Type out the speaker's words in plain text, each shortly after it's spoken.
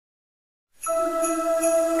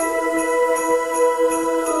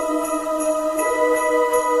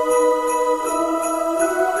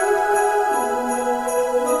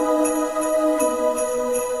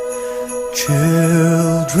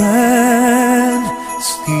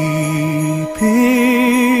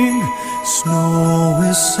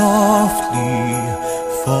softly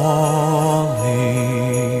falling.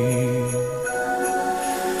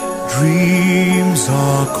 Dreams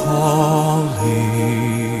are calling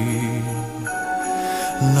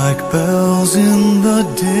like bells in the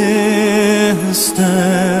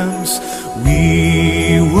distance.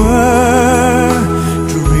 We were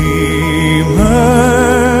dreamers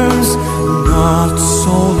not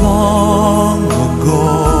so long ago,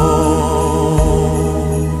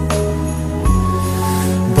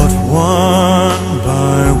 but one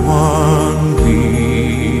by one we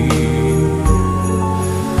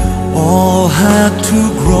all had to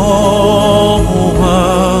grow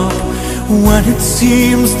up. When it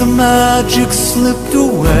seems the magic slipped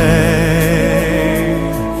away,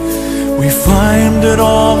 we find it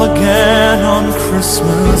all again on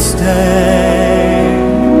Christmas Day.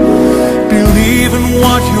 Believe in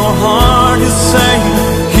what your heart is saying.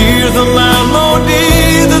 Hear the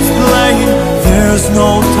melody that's playing. There's no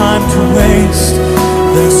time to waste.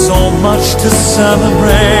 There's so much to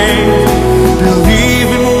celebrate. Believe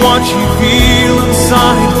in what you feel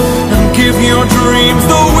inside and give your dreams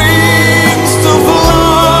the wings to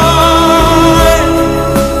fly.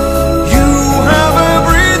 You have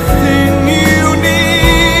everything you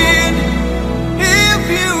need if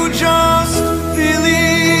you just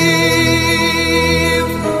believe.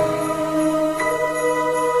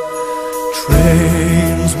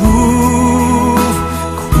 Trains move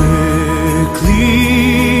quickly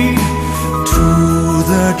to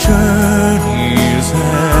their journey's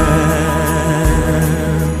end.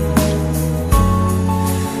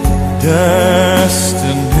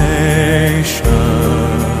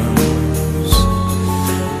 Destinations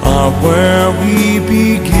are where we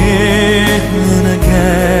begin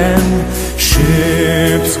again.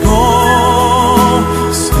 Ships go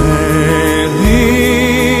sailing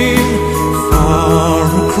far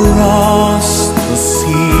across the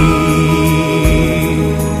sea,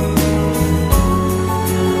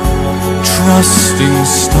 trusting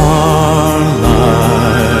starlight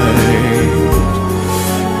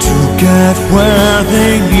to get where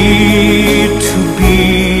they need to be.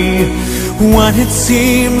 When it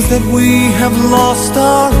seems that we have lost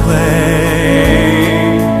our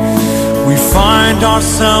way, we find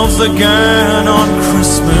ourselves again on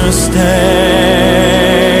Christmas Day.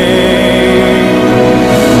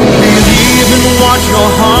 Believe in what your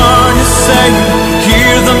heart is saying.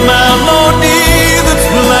 Hear the melody that's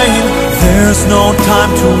playing. There's no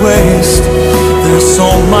time to waste. There's so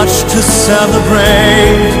much to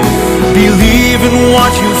celebrate. Believe in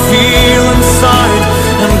what you feel inside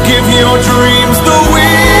and give your dreams